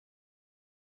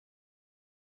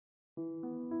So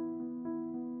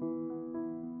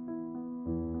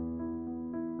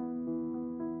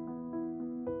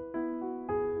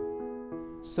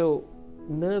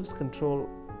nerves control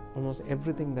almost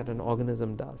everything that an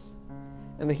organism does.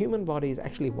 And the human body is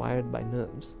actually wired by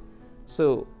nerves.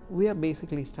 So we are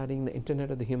basically studying the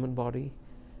internet of the human body,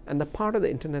 and the part of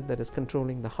the internet that is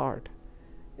controlling the heart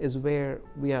is where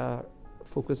we are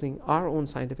focusing our own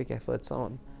scientific efforts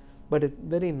on. But it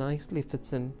very nicely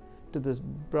fits in to this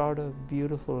broader,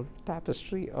 beautiful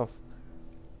tapestry of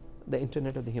the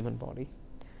internet of the human body.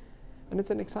 And it's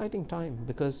an exciting time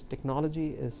because technology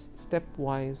is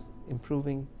stepwise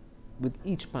improving with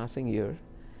each passing year.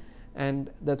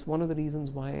 And that's one of the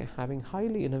reasons why having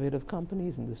highly innovative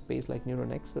companies in this space like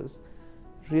NeuroNexus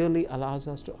really allows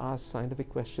us to ask scientific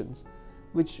questions,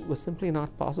 which was simply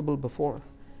not possible before.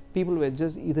 People were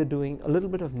just either doing a little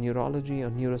bit of neurology or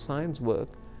neuroscience work,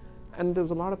 and there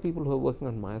was a lot of people who were working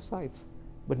on myocytes,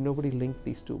 but nobody linked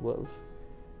these two worlds.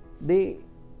 They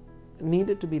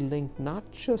needed to be linked not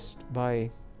just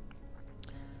by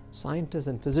scientists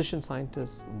and physician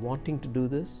scientists wanting to do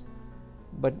this,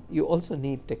 but you also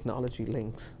need technology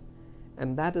links.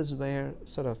 And that is where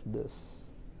sort of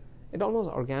it almost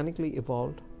organically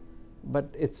evolved, but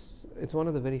it's one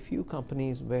of the very few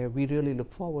companies where we really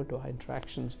look forward to our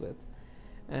interactions with.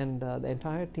 And the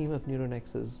entire team of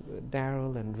NeuroNexus,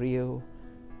 Daryl and Rio,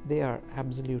 they are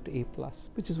absolute A+,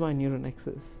 which is why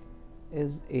NeuroNexus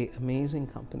is an amazing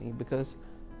company, because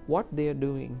what they are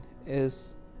doing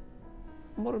is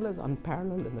more or less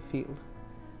unparalleled in the field.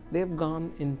 They have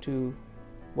gone into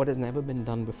what has never been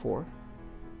done before,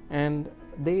 and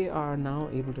they are now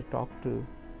able to talk to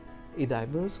a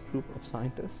diverse group of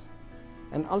scientists,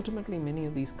 and ultimately many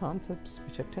of these concepts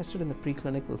which are tested in the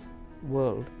preclinical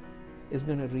world is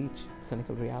going to reach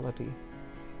clinical reality.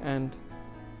 And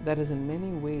that is, in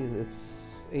many ways,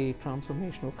 it's a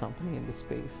transformational company in this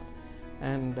space.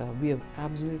 And we have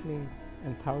absolutely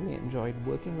and thoroughly enjoyed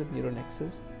working with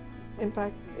NeuroNexus. In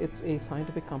fact, it's a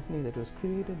scientific company that was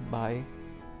created by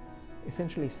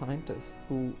essentially scientists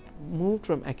who moved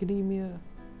from academia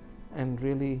and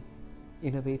really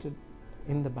innovated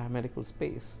in the biomedical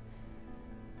space.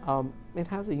 It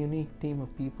has a unique team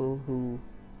of people who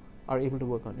are able to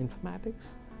work on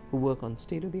informatics, who work on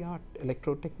state-of-the-art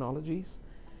electrode technologies,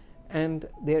 and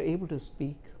they are able to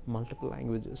speak multiple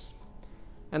languages.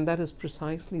 And that is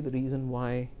precisely the reason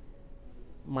why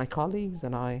my colleagues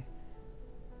and I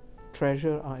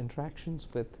treasure our interactions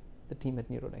with the team at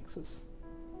NeuroNexus.